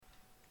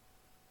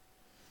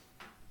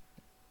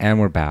And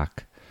we're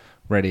back,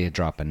 ready to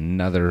drop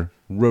another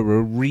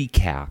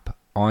recap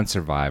on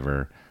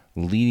Survivor,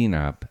 leading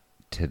up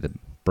to the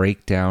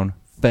breakdown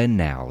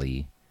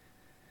finale.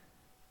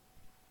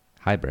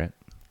 Hi, Britt.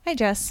 Hi,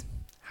 Jess.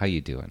 How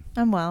you doing?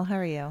 I'm well. How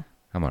are you?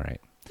 I'm all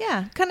right.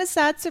 Yeah, kind of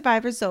sad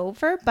Survivor's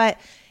over, but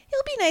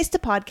it'll be nice to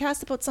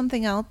podcast about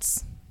something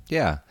else.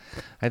 Yeah,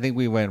 I think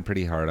we went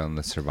pretty hard on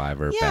the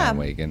Survivor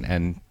bandwagon,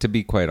 and to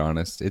be quite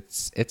honest,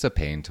 it's a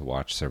pain to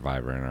watch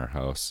Survivor in our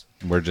house.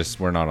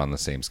 We're not on the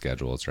same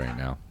schedules right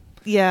now.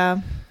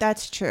 Yeah,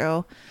 that's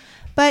true.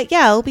 But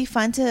yeah, it'll be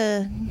fun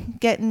to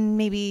get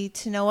maybe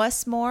to know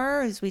us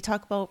more as we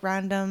talk about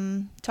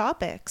random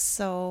topics.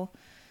 So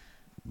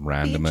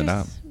Random it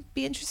up.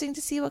 Be interesting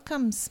to see what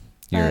comes.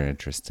 You're But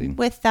interesting.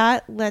 With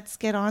that, let's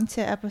get on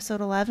to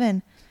episode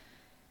 11.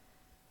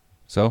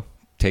 So,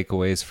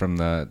 takeaways from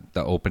the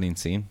opening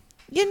scene?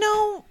 You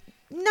know,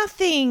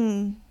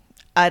 nothing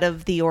out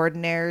of the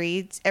ordinary.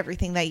 It's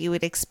everything that you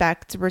would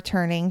expect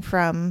returning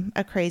from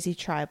a crazy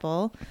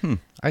tribal.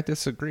 I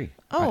disagree.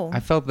 Oh. I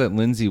felt that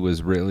Lindsay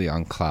was really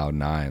on cloud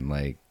nine.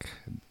 Like,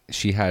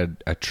 she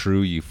had a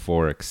true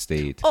euphoric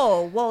state.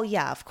 Oh, well,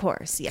 yeah, of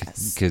course,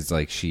 yes. Because,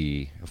 like,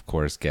 she, of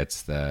course,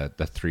 gets the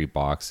 3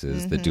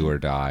 boxes, the do or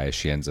die.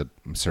 She ends up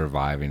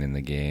surviving in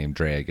the game.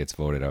 Drea gets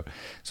voted out.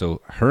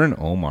 So her and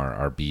Omar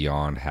are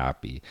beyond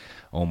happy.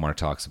 Omar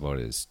talks about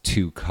his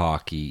too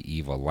cocky,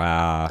 evil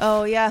laugh.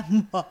 Oh, yeah.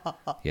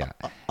 Yeah.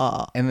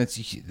 And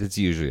that's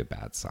usually a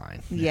bad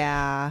sign.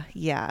 Yeah.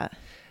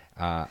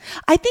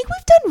 I think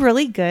we've done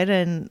really good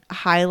in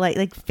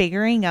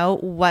figuring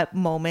out what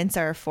moments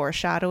are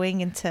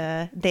foreshadowing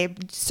into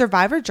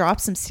Survivor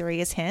dropped some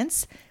serious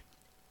hints.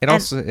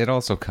 It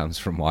also comes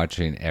from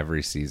watching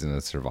every season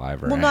of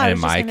Survivor, Well, no, and I in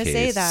was just my gonna say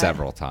case, that.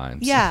 several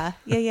times. Yeah.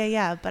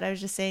 But I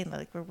was just saying,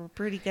 like, we're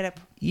pretty good at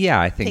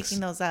I think picking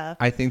those up.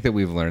 I think that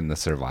we've learned the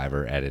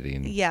Survivor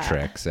editing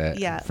tricks.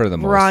 For the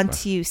most we're on part.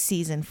 to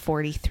season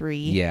 43.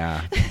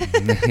 Yeah,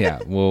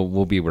 yeah.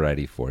 We'll be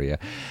ready for you.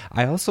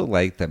 I also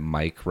like that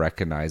Mike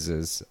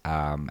recognizes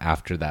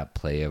after that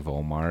play of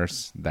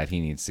Omar's that he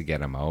needs to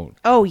get him out.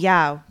 Oh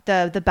yeah,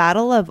 the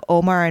battle of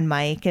Omar and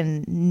Mike,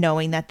 and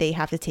knowing that they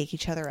have to take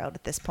each other out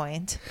at this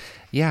point.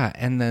 Yeah,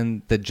 and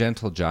then the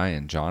gentle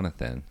giant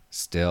Jonathan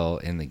still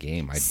in the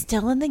game.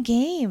 Still in the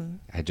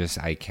game.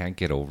 I can't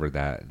get over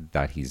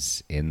that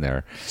he's in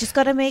there. Just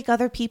got to make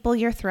other people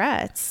your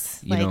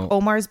threats.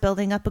 Omar's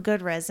building up a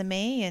good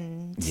resume,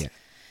 and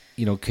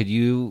yeah. Could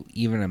you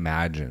even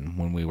imagine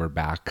when we were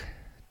back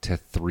to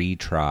 3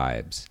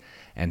 tribes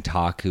and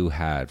Taku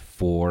had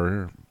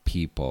 4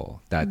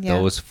 people that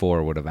those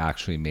 4 would have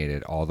actually made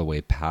it all the way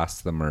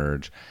past the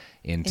merge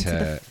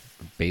into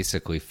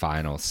basically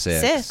final 6.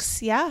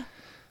 6, yeah.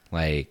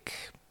 Like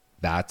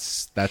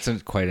that's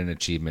quite an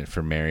achievement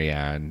for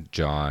Marianne,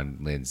 John,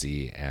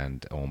 Lindsay,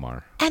 and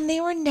Omar. And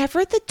they were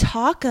never the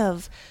talk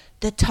of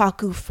the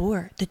Taku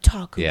 4, the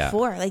Taku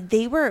 4. Like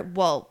they were,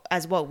 well,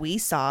 as what we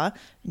saw,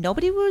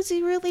 nobody was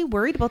really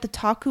worried about the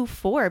Taku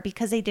 4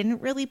 because they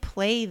didn't really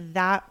play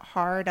that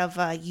hard of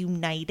a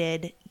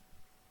united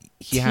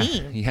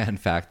team. Yeah, in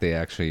fact, they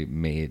actually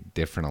made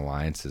different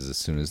alliances as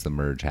soon as the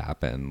merge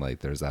happened.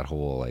 Like there's that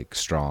whole like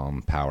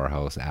strong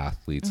powerhouse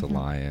athletes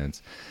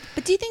alliance.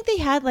 But do you think they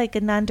had like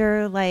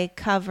an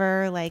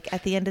cover, like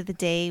at the end of the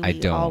day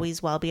we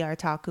always will be our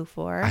Taku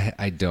 4?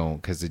 I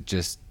don't, because it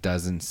just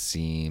doesn't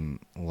seem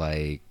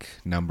like,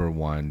 number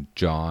one,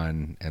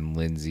 John and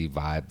Lindsay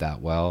vibe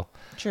that well.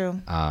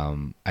 True.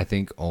 I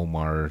think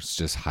Omar's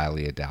just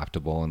highly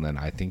adaptable, and then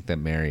I think that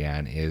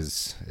Marianne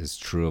is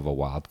true of a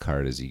wild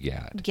card as you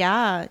get.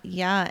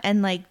 Yeah.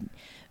 And like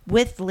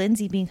with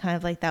Lindsay being kind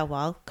of like that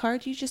wild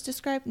card you just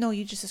described. No,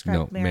 you just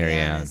described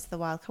Marianne as the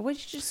wild card. What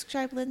did you just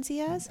describe Lindsay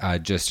as?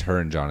 Just her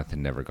and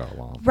Jonathan never got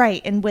along. Right.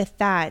 And with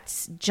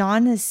that,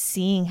 John is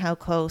seeing how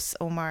close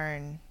Omar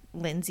and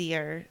Lindsay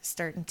are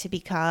starting to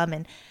become,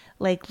 and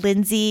like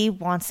Lindsay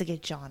wants to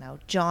get John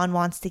out. John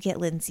wants to get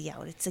Lindsay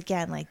out. It's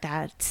again like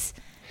that.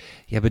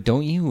 Yeah, but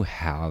don't you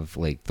have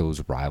like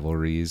those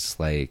rivalries?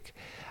 Like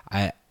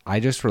I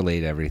just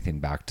relate everything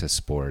back to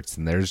sports,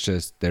 and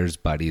there's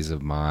buddies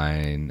of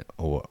mine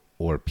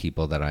or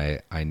people that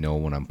I know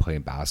when I'm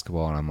playing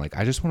basketball, and I'm like,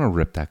 I just want to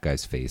rip that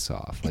guy's face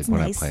off, like when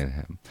I'm playing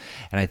him.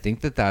 And I think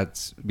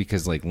that's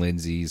because like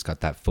Lindsay's got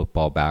that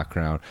football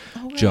background.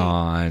 Oh, right.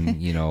 John,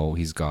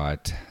 he's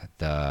got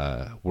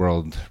the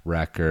world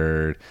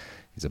record.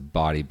 He's a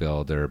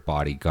bodybuilder,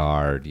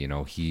 bodyguard.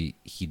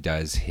 He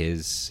does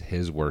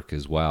his work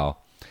as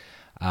well.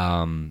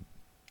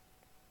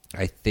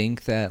 I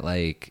think that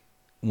like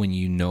when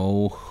you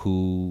know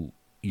who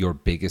your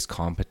biggest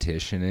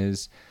competition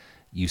is,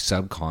 you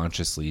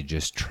subconsciously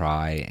just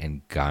try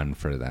and gun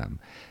for them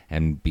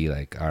and be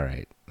like, all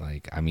right,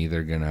 like I'm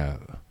either going to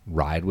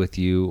ride with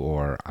you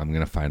or I'm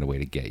going to find a way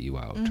to get you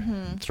out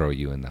and throw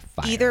you in the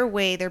fire. Either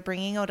way, they're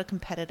bringing out a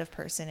competitive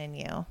person in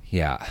you.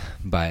 Yeah.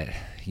 But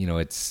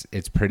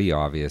it's pretty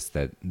obvious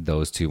that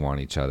those two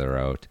want each other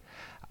out.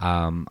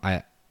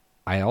 I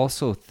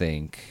also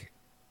think,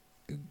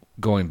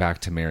 going back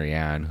to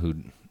Marianne, who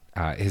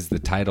is the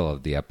title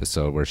of the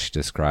episode where she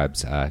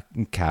describes a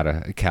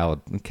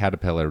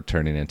caterpillar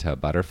turning into a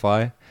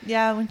butterfly.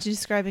 Yeah, when she's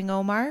describing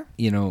Omar.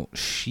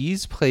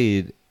 She's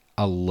played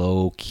a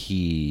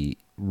low-key,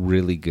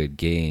 really good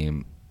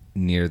game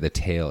near the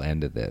tail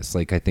end of this.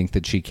 Like, I think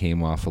that she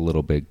came off a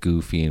little bit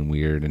goofy and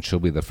weird, and she'll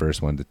be the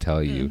first one to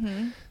tell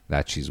you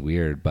that she's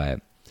weird.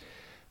 But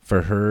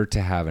for her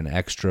to have an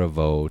extra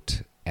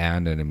vote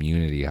and an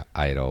immunity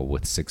idol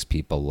with 6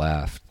 people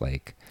left,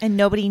 and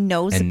nobody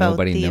knows about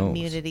the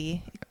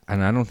immunity.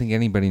 And I don't think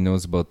anybody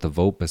knows about the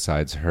vote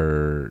besides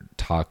her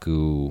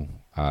Taku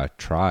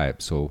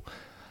tribe. So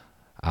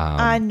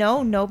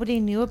no, nobody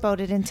knew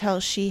about it until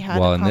she had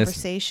a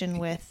conversation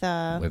with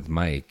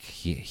Mike.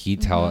 He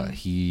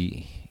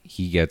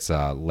gets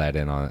let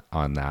in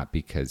on that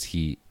because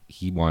he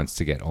wants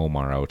to get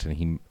Omar out, and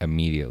he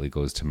immediately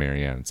goes to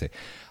Marianne and say,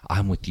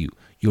 "I'm with you.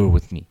 You're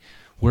with me.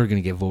 We're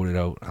going to get voted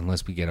out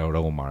unless we get out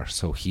Omar."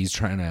 So he's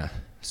trying to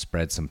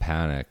spread some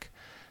panic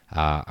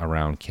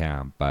around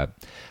camp. But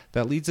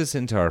that leads us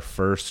into our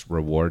first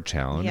reward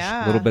challenge,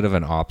 a little bit of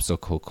an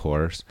obstacle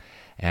course.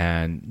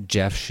 And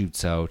Jeff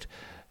shoots out,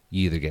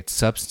 you either get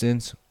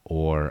substance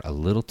or a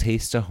little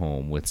taste of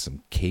home with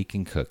some cake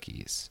and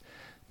cookies.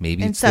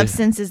 And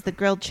substance is the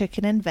grilled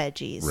chicken and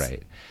veggies.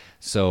 Right.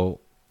 So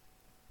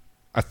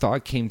a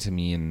thought came to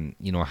me, and,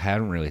 I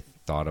hadn't really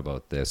thought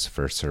about this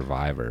for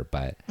Survivor,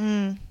 but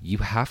you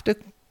have to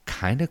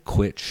kind of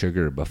quit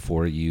sugar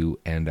before you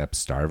end up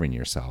starving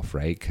yourself,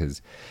 right?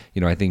 Because,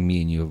 I think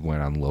me and you have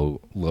went on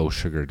low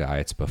sugar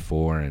diets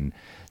before, and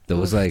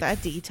those that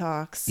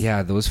detox.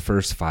 Yeah, those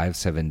first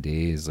 5-7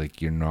 days,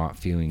 you're not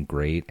feeling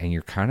great and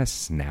you're kind of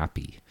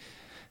snappy.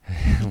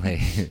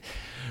 Can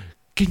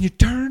you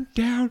turn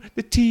down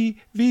the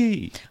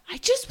TV? I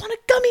just want a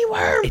gummy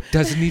worm. It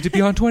doesn't need to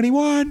be on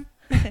 21.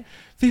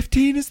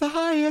 15 is the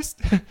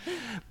highest.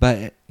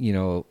 But,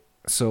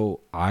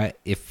 so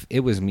if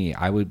it was me,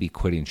 I would be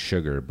quitting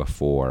sugar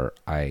before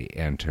I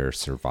enter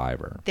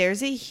Survivor.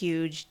 There's a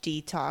huge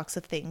detox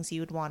of things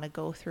you would want to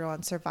go through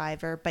on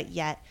Survivor, but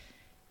yet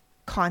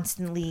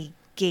constantly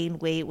gain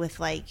weight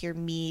with your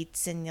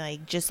meats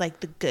and just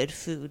the good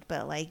food.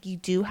 But you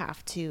do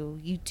want to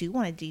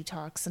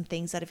detox some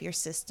things out of your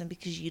system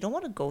because you don't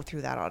want to go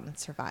through that on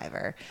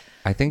Survivor.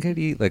 I think I'd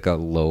eat a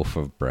loaf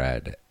of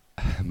bread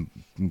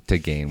to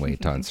gain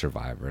weight on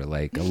Survivor.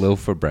 A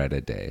loaf of bread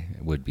a day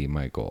would be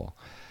my goal.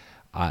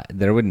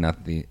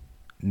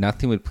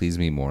 Nothing would please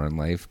me more in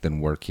life than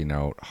working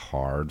out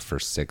hard for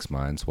 6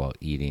 months while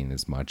eating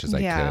as much as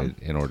I could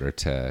in order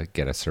to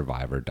get a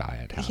Survivor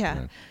diet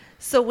happening. Yeah.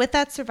 So with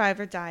that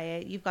Survivor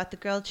diet, you've got the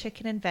grilled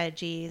chicken and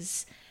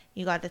veggies,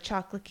 you got the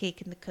chocolate cake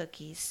and the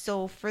cookies.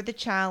 So for the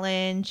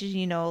challenge, a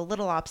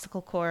little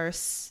obstacle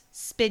course,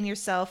 spin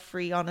yourself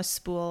free on a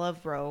spool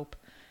of rope.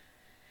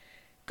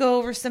 Go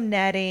over some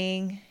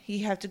netting.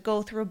 You have to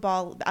go through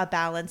a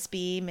balance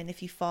beam, and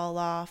if you fall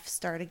off,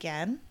 start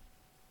again.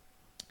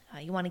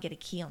 You want to get a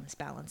key on this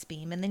balance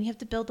beam, and then you have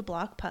to build a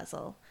block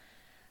puzzle.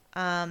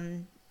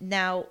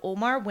 Now,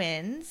 Omar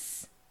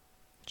wins.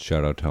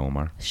 Shout out to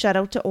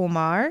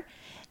Omar.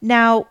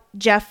 Now,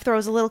 Jeff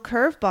throws a little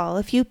curveball.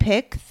 If you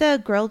pick the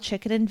grilled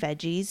chicken and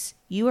veggies,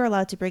 you are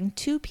allowed to bring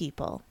 2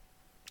 people.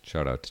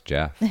 Shout out to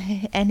Jeff.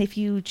 And if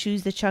you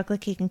choose the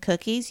chocolate cake and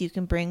cookies, you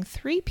can bring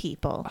 3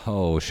 people.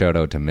 Oh, shout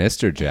out to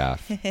Mr.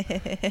 Jeff.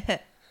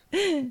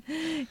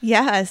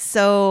 Yeah,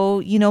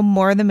 so,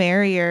 more the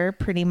merrier,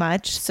 pretty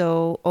much.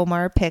 So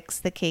Omar picks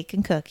the cake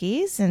and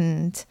cookies,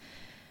 and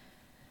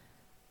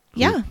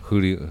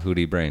Who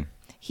do you bring?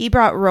 He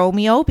brought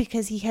Romeo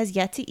because he has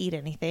yet to eat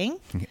anything.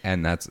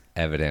 And that's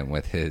evident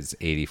with his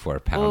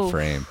 84-pound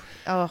frame.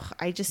 Oh,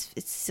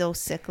 it's so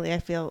sickly. I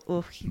feel,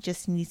 he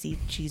just needs to eat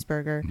a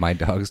cheeseburger. My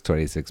dog's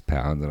 26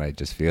 pounds, and I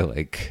just feel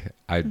like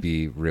I'd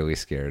be really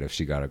scared if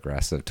she got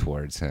aggressive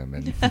towards him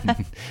and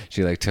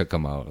she took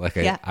him out.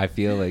 I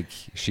feel like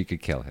she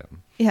could kill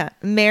him. Yeah.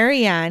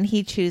 Marianne,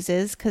 he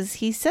chooses because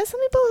he says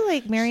something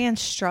about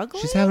Marianne's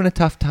struggling. She's having a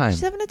tough time.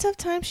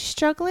 She's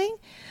struggling.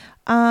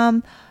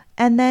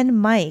 And then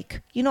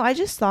Mike, I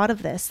just thought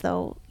of this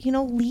though,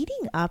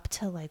 leading up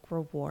to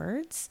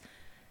rewards,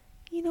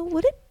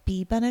 would it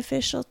be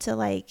beneficial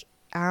to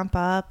amp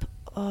up?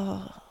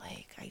 Oh,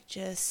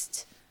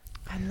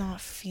 I'm not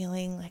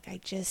feeling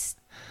I just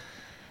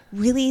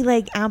really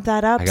amp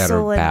that up. I got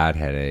a bad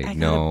headache.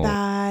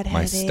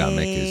 My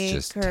stomach is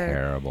just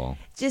terrible.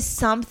 Just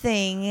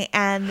something.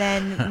 And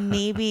then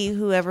maybe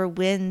whoever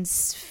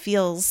wins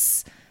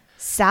feels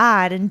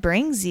sad and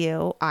brings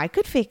you. I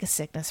could fake a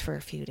sickness for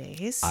a few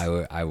days.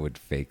 I would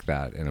fake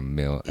that in a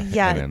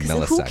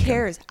millisecond. Who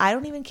cares? I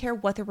don't even care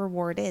what the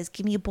reward is.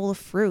 Give me a bowl of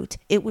fruit.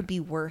 It would be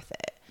worth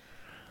it.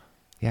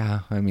 Yeah,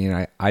 I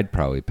mean, I'd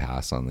probably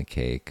pass on the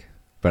cake,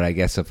 but I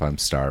guess if I'm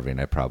starving,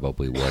 I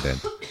probably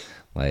wouldn't.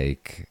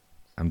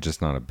 I'm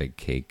just not a big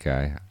cake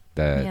guy.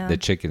 The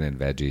chicken and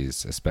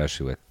veggies,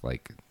 especially with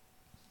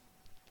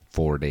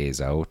 4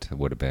 days out,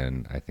 would have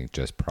been, I think,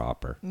 just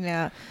proper.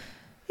 Yeah.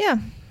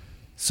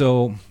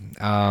 So,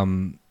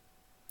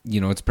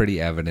 it's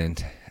pretty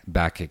evident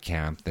back at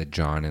camp that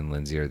John and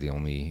Lindsay are the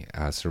only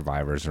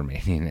survivors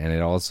remaining, and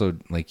it also,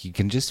 like, you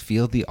can just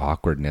feel the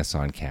awkwardness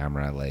on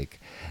camera. Like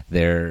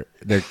they're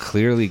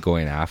clearly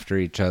going after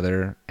each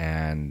other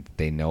and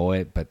they know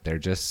it, but they're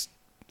just,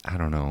 I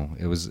don't know.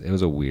 It was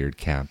a weird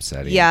camp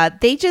setting. Yeah,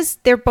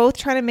 they're both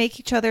trying to make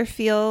each other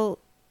feel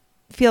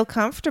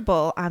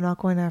comfortable. I'm not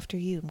going after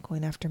you. I'm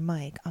going after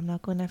Mike. I'm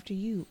not going after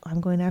you.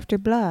 I'm going after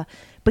blah.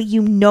 But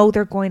you know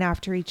they're going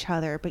after each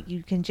other, but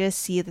you can just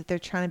see that they're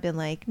trying to be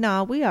like,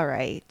 no, we all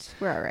right.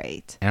 We're all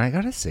right. And I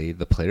gotta say,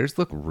 the players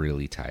look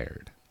really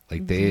tired.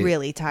 Like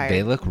really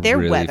tired. They're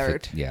really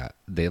weathered.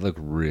 They look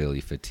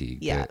really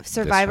fatigued. Yeah,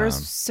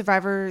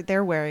 Survivor.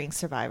 They're wearing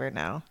Survivor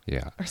now.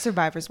 Yeah, or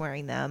Survivor's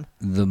wearing them.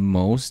 The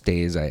most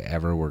days I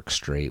ever worked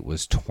straight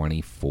was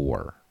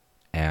 24,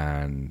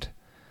 and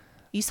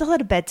you still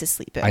had a bed to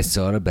sleep in. I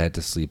still had a bed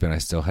to sleep in. I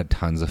still had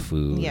tons of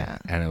food. Yeah,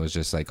 and it was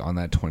just like on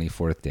that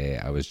 24th day,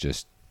 I was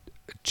just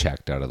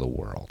checked out of the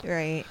world.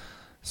 Right.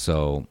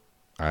 So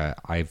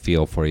I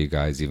feel for you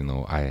guys, even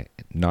though I'm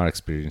not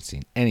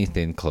experiencing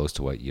anything close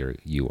to what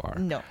you are.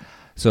 No.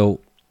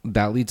 So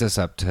that leads us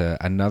up to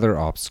another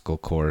obstacle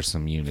course,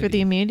 immunity. For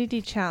the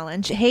immunity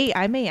challenge. Hey,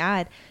 I may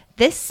add,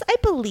 this, I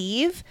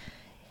believe,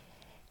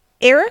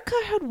 Erica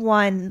had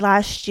won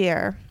last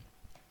year.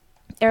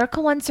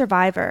 Erica won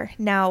Survivor.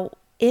 Now,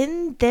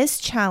 in this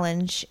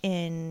challenge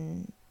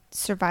in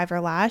Survivor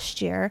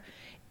last year,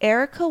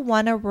 Erica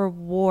won a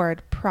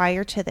reward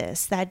prior to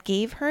this that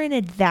gave her an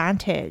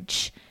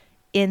advantage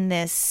in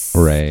this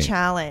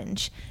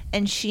challenge,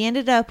 and she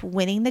ended up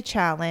winning the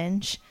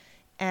challenge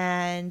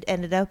and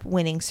ended up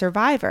winning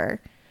Survivor.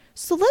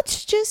 So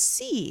let's just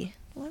see.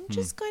 I'm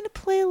just going to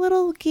play a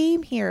little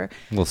game here.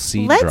 We'll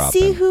see. Let's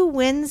see who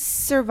wins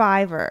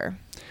Survivor.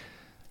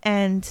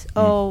 And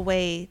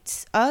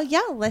let's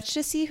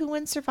just see who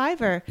wins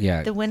Survivor.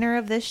 Yeah, the winner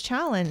of this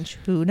challenge.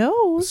 Who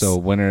knows? So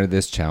winner of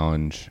this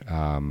challenge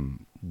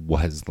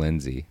was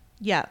Lindsay.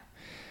 Yeah.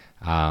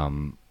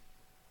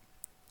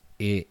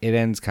 It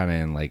ends kind of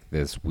in like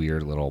this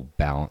weird little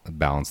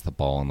balance the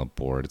ball on the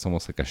board. It's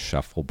almost like a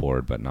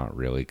shuffleboard, but not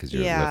really, because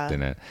you're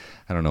lifting it.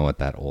 I don't know what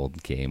that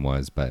old game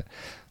was, but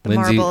the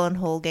Lindsay, marble and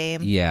hole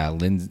game. Yeah,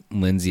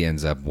 Lindsay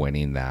ends up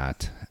winning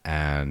that,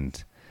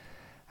 and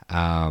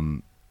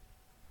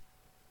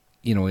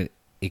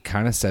it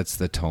kind of sets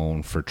the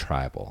tone for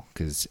tribal,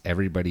 because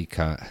everybody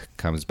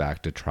comes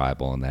back to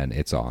tribal, and then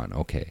it's on.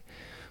 Okay,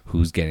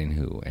 who's getting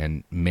who?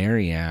 And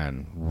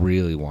Marianne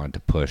really wanted to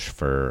push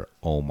for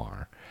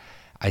Omar.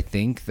 I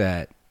think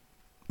that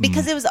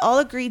because it was all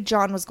agreed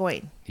John was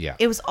going. Yeah.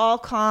 It was all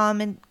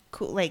calm and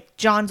cool. Like,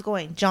 John's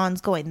going.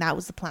 That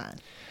was the plan.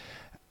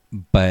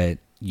 But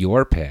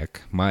your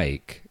pick,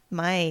 Mike,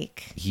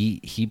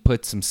 he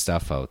put some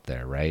stuff out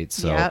there, right?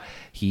 So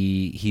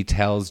he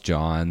tells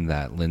John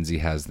that Lindsay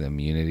has the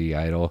immunity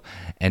idol,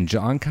 and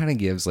John kind of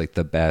gives like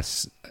the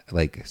best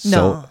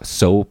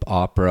soap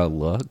opera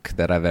look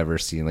that I've ever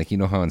seen. Like, you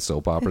know how in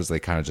soap operas they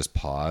kind of just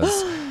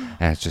pause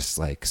and it's just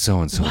like,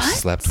 so and so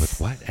slept with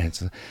what?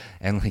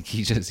 And like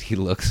he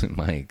looks at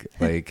Mike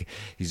like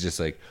he's just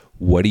like,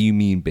 what do you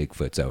mean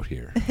Bigfoot's out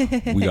here?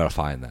 We gotta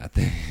find that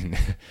thing.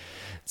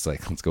 It's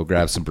like, let's go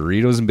grab some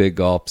burritos and big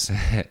gulps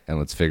and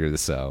let's figure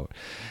this out.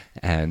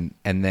 And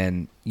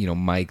then,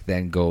 Mike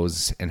then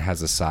goes and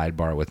has a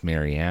sidebar with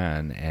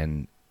Marianne,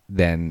 and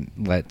then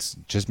lets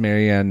just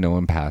Marianne know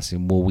in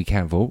passing, well, we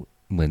can't vote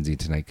Lindsay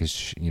tonight because,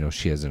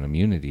 she has an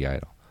immunity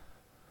idol.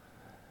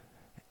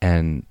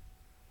 And,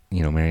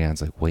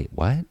 Marianne's like, wait,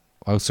 what?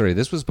 Oh, sorry,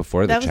 this was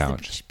before the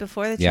challenge.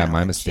 Before the challenge. Yeah,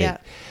 my mistake. Yeah.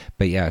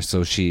 But yeah,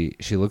 so she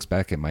looks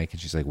back at Mike and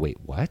she's like, wait,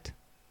 what?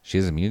 She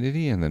has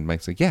immunity? And then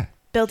Mike's like, yeah.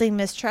 Building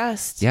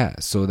mistrust. Yeah.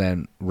 So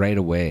then right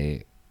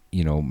away,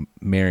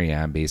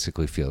 Marianne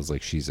basically feels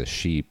like she's a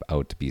sheep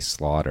out to be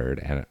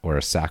slaughtered or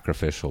a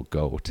sacrificial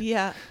goat.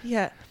 Yeah.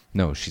 Yeah.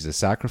 No, she's a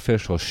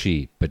sacrificial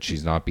sheep, but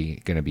she's not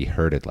going to be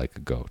herded like a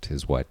goat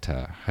is what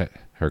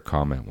her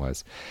comment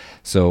was.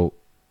 So,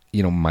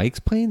 Mike's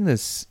playing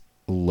this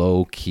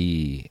low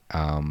key,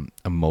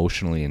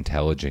 emotionally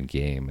intelligent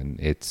game, and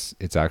it's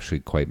actually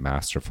quite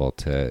masterful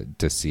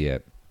to see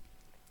it.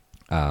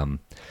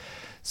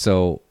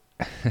 So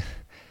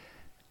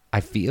I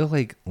feel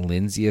like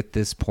Lindsay at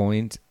this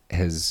point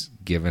has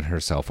given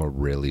herself a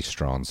really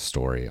strong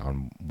story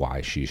on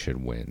why she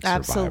should win Survivor.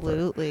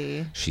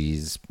 Absolutely.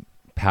 She's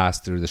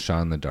passed through the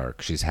shot in the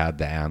dark. She's had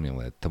the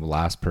amulet. The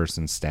last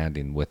person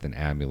standing with an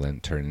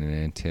amulet turning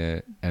it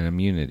into an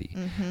immunity.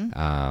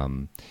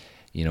 Mm-hmm.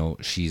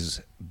 She's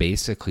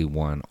basically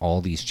won all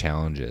these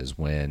challenges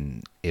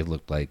when it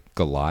looked like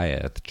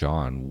Goliath,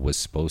 John, was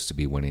supposed to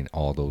be winning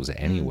all those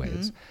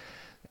anyways. Mm-hmm.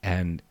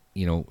 And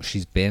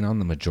she's been on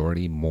the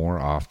majority more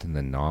often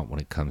than not when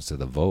it comes to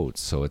the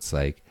votes. So it's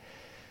like,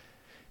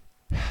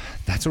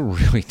 that's a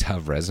really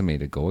tough resume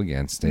to go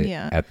against it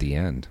at the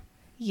end.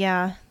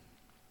 Yeah.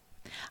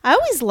 I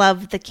always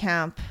loved the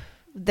camp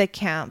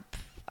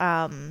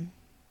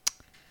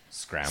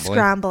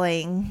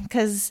scrambling,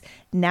 because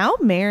now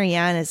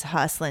Marianne is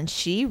hustling.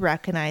 She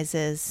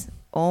recognizes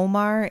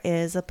Omar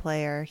is a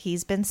player.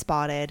 He's been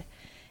spotted.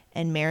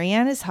 And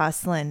Marianne is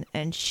hustling,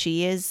 and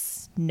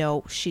she's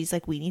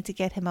like, we need to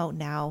get him out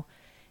now.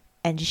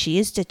 And she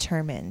is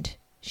determined.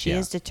 She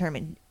is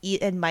determined.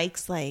 And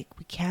Mike's like,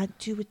 we can't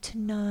do it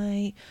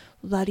tonight.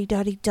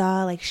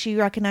 La-di-da-di-da. Like, she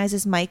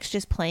recognizes Mike's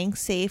just playing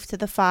safe to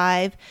the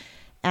 5.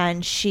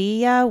 And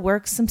she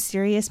works some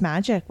serious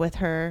magic with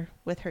her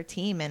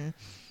team. And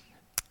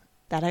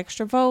that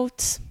extra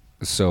vote.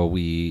 So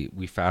we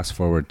fast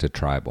forward to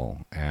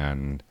Tribal.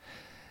 And,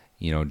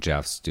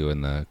 Jeff's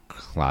doing the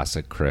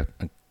classic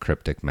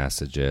cryptic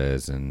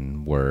messages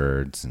and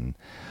words. And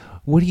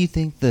what do you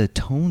think the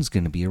tone's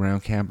going to be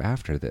around camp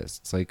after this?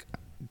 It's like,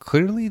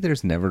 clearly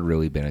there's never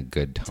really been a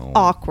good tone. It's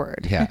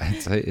awkward. Yeah,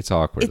 it's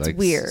awkward. It's like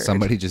weird.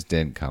 Somebody just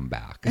didn't come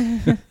back.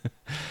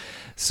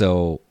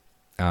 So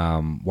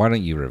why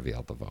don't you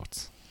reveal the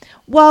votes?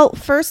 Well,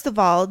 first of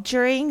all,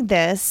 during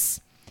this,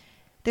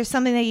 there's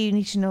something that you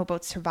need to know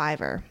about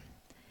Survivor.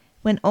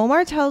 When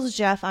Omar tells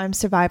Jeff, I'm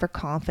Survivor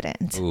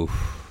confident,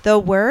 Oof. The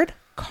word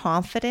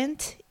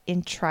confident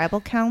in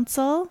Tribal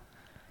Council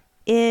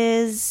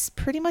is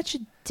pretty much a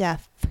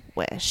death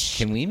wish.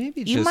 Can we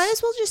maybe You might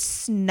as well just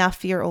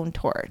snuff your own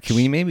torch. Can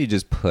we maybe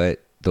just put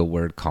the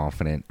word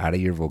confident out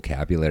of your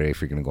vocabulary if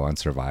you're going to go on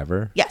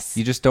Survivor? Yes.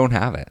 You just don't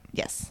have it.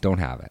 Yes. Don't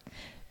have it.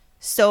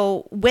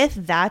 So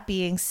with that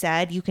being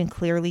said, you can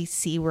clearly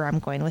see where I'm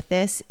going with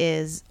this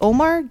is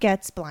Omar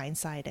gets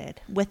blindsided.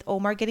 With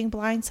Omar getting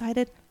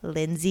blindsided,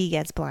 Lindsay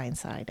gets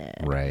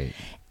blindsided. Right.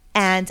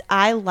 And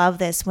I love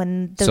this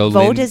when the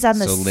vote is on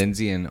the... So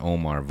Lindsay and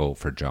Omar vote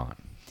for John.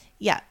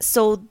 Yeah.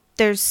 So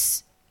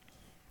there's...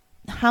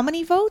 How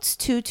many votes?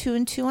 2, 2,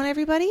 and 2 on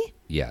everybody?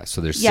 Yeah.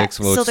 So there's 6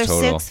 votes total.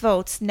 So there's 6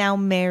 votes. Now,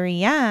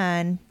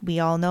 Marianne, we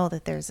all know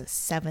that there's a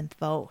 7th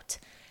vote.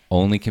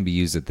 Only can be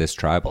used at this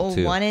Tribal,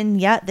 too.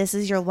 This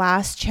is your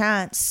last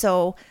chance.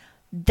 So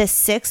the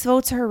 6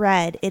 votes are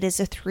red. It is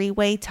a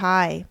 3-way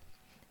tie.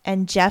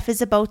 And Jeff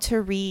is about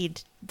to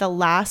read the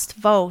last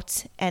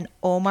vote. And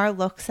Omar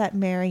looks at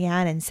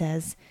Marianne and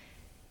says,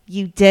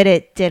 you did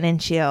it,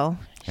 didn't you?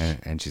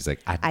 And she's like,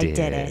 I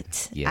did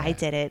it. Yeah. I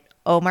did it.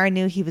 Omar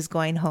knew he was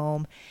going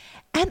home.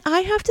 And I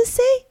have to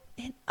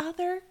say,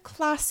 another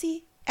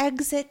classy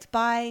exit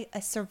by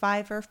a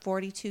Survivor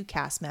 42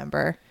 cast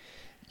member.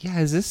 Yeah,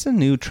 is this a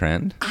new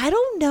trend? I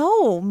don't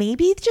know.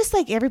 Maybe it's just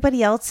like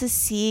everybody else is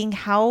seeing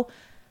how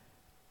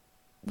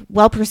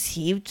well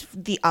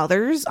perceived the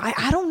others.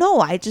 I don't know.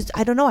 I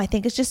don't know. I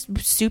think it's just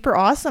super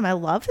awesome. I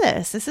love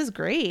this. This is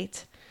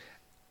great.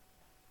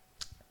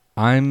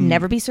 I'm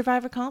never be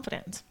Survivor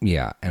confident.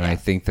 Yeah, and I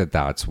think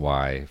that's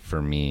why,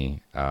 for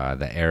me,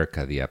 the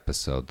Erica of the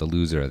episode, the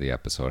loser of the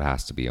episode,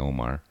 has to be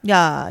Omar.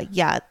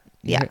 Yeah.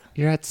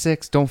 You're at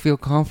 6. Don't feel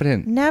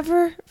confident.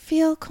 Never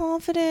feel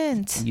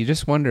confident. You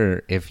just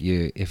wonder if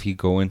you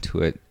go into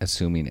it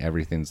assuming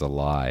everything's a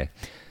lie,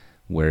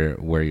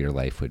 where your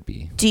life would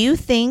be. Do you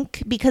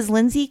think, because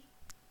Lindsay,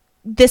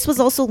 this was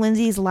also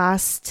Lindsay's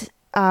last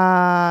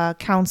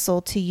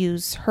council to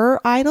use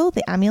her idol,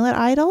 the amulet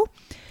idol.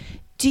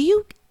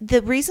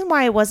 The reason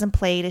why it wasn't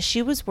played is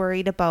she was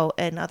worried about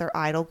another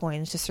idol going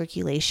into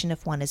circulation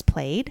if one is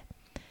played.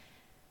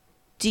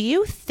 Do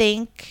you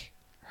think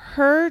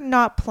her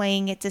not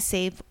playing it to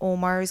save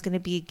Omar is going to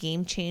be a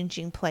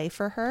game-changing play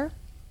for her?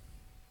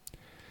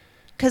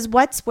 Because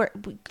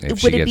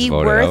would it be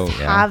worth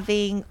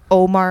having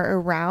Omar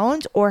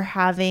around or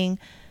having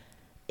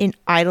an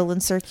idol in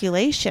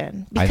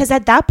circulation? Because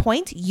at that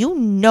point,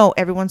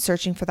 everyone's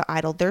searching for the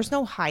idol. There's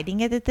no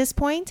hiding it at this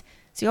point.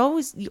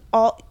 So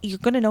you're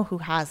going to know who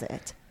has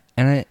it.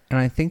 And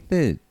I think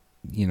that,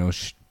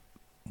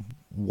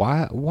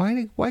 why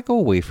go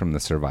away from the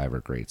Survivor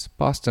greats?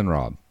 Boston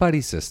Rob,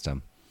 buddy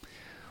system.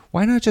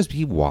 Why not just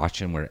be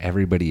watching where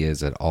everybody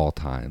is at all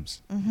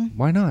times? Mm-hmm.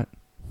 Why not?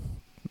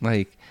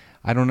 Like,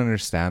 I don't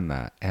understand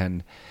that.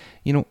 And,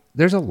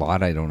 there's a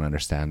lot I don't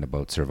understand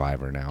about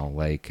Survivor now.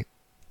 Like,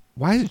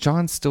 why is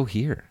John still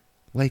here?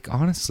 Like,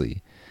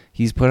 honestly,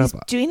 he's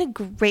doing a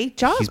great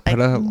job. He's put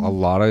a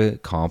lot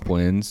of comp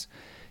wins.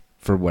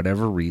 For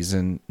whatever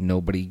reason,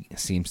 nobody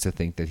seems to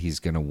think that he's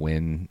going to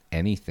win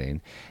anything.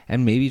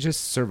 And maybe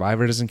just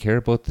Survivor doesn't care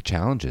about the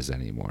challenges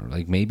anymore.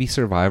 Like, maybe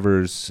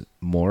Survivor's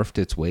morphed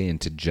its way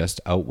into just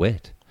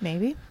outwit.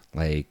 Maybe.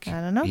 Like, I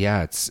don't know.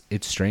 Yeah,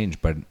 it's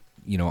strange. But,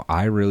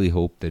 I really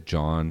hope that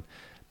John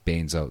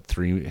banes out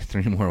three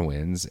more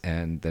wins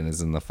and then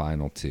is in the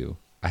final 2.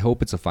 I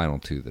hope it's a final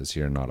 2 this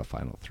year, not a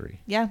final 3.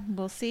 Yeah,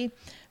 we'll see.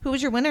 Who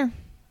was your winner?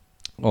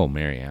 Oh,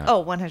 Marianne.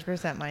 Oh,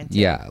 100% mine too.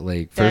 Yeah,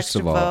 like, first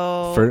of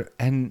all,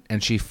 and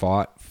she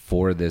fought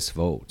for this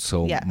vote.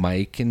 So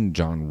Mike and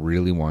John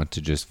really want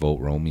to just vote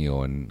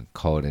Romeo and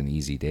call it an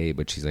easy day,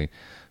 but she's like,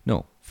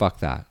 no, fuck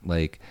that.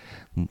 Like,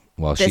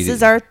 well, this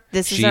is our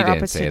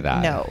opportunity. Say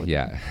that. No,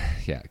 yeah,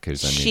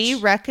 because she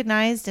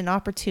recognized an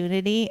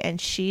opportunity and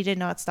she did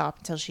not stop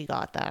until she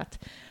got that.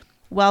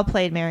 Well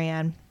played,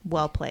 Marianne.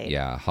 Well played.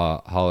 Yeah,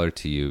 holler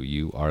to you.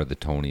 You are the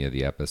Tony of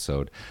the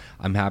episode.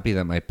 I'm happy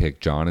that my pick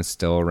John is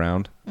still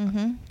around.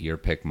 Mm-hmm. Your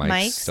pick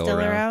Mike's still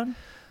around.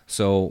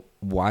 So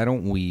why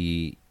don't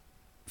we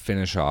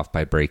finish off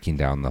by breaking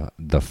down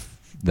the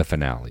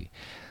finale?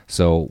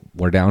 So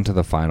we're down to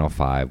the final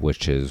 5,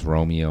 which is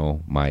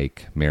Romeo,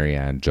 Mike,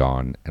 Marianne,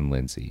 John, and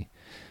Lindsay.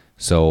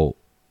 So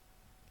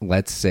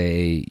let's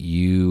say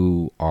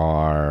you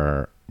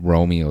are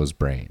Romeo's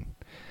brain.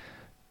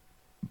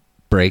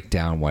 Break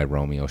down why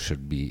Romeo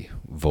should be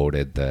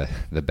voted the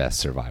best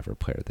Survivor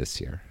player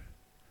this year.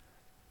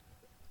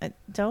 I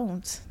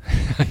don't.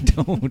 I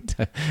don't.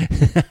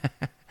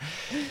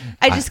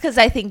 Because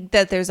I think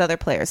that there's other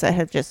players that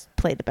have just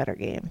played a better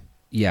game.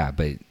 Yeah,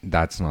 but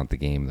that's not the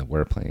game that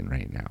we're playing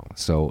right now.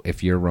 So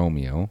if you're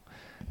Romeo,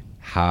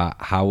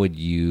 how would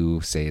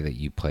you say that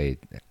you played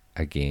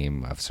a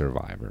game of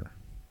Survivor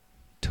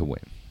to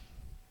win?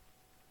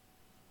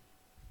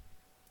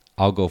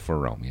 I'll go for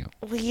Romeo.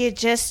 Well, you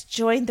just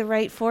joined the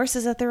right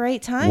forces at the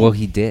right time. Well,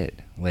 he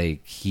did.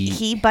 Like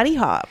he buddy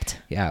hopped.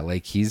 Yeah,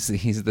 like he's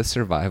the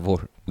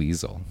survival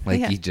weasel. Like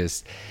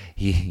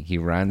he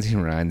runs,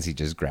 he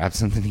just grabs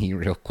something to eat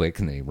real quick,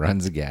 and then he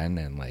runs again,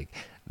 and like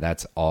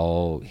that's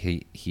all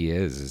he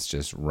is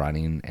just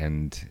running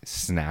and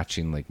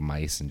snatching like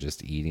mice and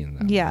just eating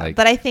them. Yeah, like,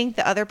 but I think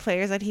the other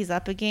players that he's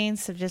up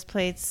against have just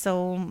played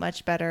so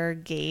much better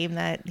game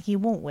that he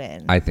won't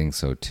win. I think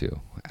so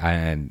too.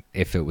 And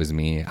if it was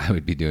me, I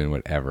would be doing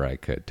whatever I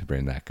could to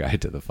bring that guy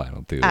to the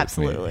final 2.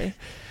 Absolutely.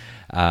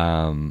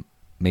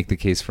 Make the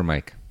case for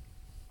Mike.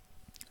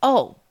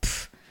 Oh,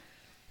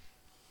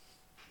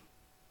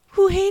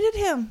 who hated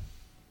him?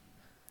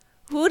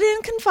 Who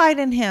didn't confide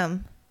in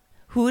him?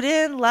 Who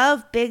didn't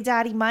love Big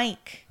Daddy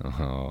Mike?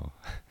 Oh,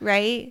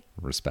 right?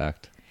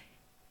 Respect.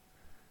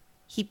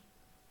 He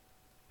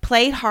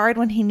played hard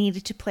when he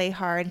needed to play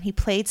hard, and he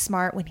played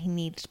smart when he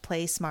needed to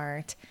play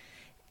smart.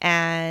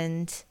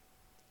 And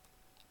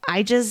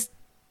I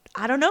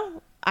don't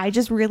know. I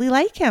just really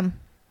like him.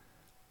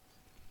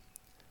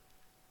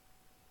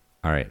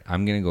 All right,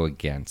 I'm going to go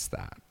against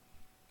that.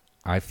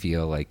 I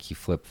feel like he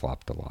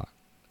flip-flopped a lot.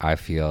 I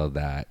feel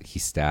that he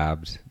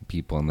stabbed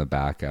people in the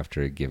back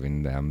after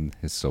giving them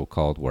his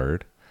so-called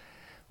word.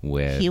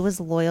 He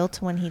was loyal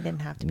to when he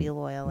didn't have to be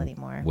loyal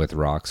anymore. With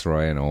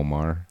Roxroy and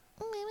Omar.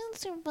 I'm a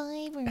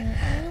survivor.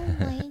 I don't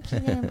like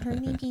it. I'm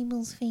hurting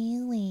people's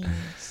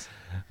feelings.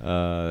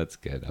 That's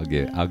good.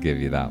 I'll give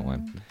you that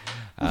one.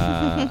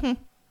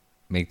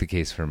 Make the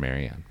case for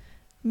Marianne.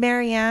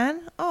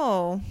 Marianne?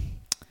 Oh.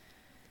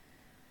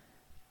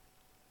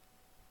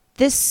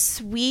 This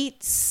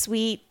sweet,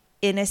 sweet,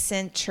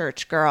 innocent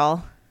church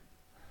girl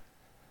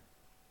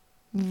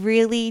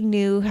really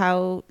knew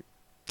how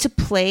to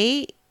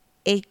play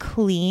a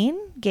clean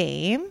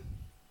game.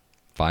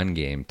 Fun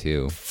game,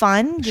 too.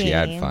 Fun game. She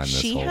had fun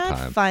this whole time.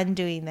 She had fun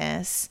doing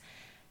this.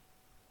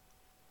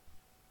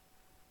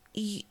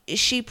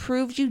 She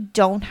proved you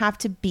don't have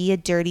to be a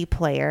dirty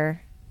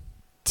player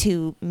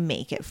to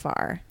make it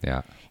far.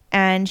 Yeah.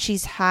 And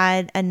she's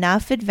had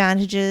enough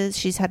advantages.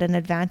 She's had an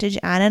advantage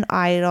and an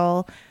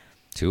idol.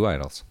 Two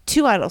idols,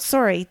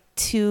 sorry,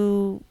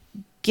 to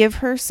give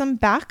her some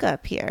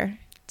backup here.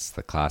 It's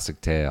the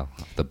classic tale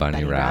of the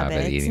bunny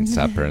rabbit eating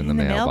supper in the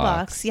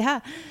mailbox.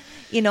 Yeah.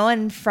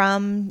 And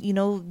from,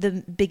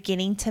 the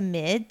beginning to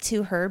mid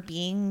to her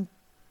being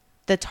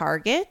the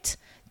target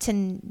to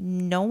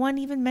no one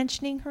even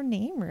mentioning her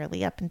name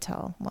really up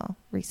until,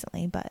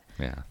 recently. But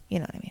yeah, you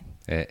know what I mean?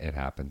 It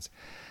happens.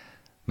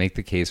 Make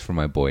the case for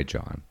my boy,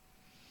 John.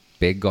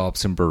 Big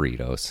gulps and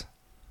burritos.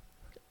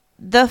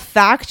 The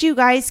fact you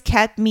guys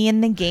kept me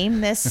in the game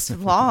this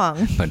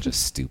long. Bunch of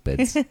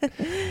stupids.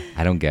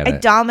 I don't get it. I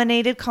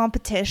dominated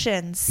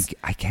competitions.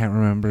 I can't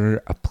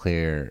remember a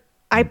player.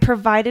 I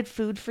provided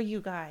food for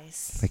you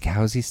guys. Like,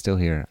 how is he still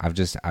here?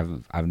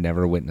 I've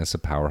never witnessed a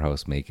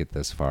powerhouse make it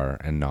this far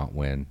and not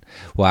win.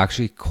 Well,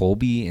 actually,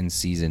 Colby in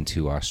season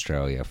 2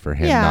 Australia, for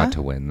him not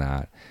to win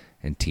that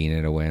and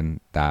Tina to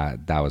win,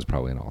 that was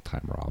probably an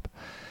all-time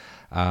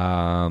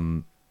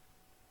Rob.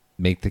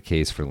 Make the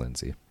case for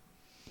Lindsay.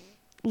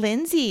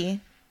 Lindsay,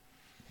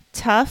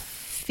 tough,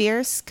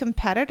 fierce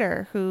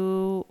competitor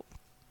who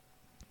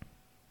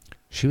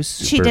she was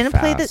super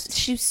fast.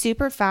 She was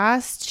super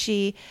fast.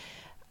 She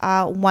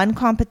won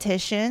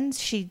competitions.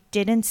 She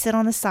didn't sit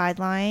on the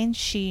sideline.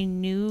 She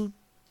knew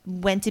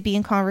when to be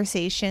in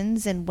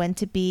conversations and when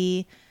to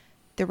be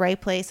the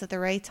right place at the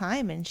right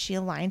time. And she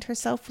aligned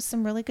herself with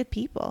some really good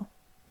people.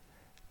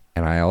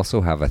 And I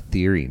also have a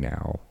theory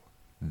now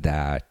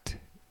that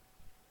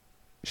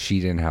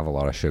she didn't have a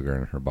lot of sugar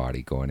in her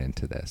body going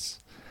into this.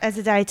 As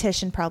a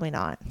dietitian, probably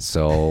not.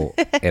 So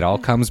it all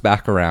comes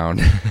back around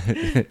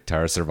to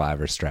our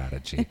Survivor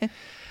strategy.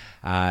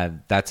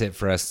 That's it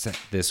for us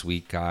this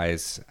week,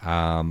 guys.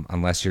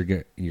 Unless you're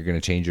going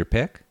to change your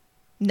pick.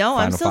 No,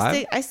 I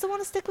still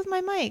want to stick with my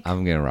mic.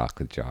 I'm going to rock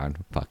with John.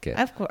 Fuck it.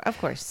 Of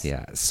course.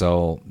 Yeah.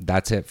 So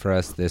that's it for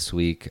us this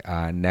week.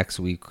 Next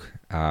week,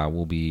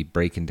 we'll be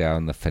breaking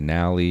down the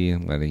finale,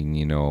 letting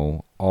you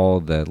know all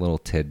the little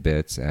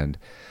tidbits and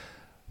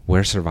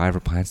where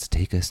Survivor plans to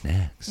take us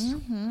next.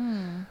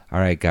 Mm-hmm. All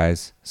right,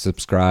 guys.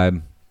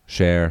 Subscribe,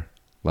 share.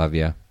 Love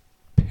ya.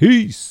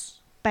 Peace.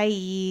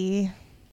 Bye.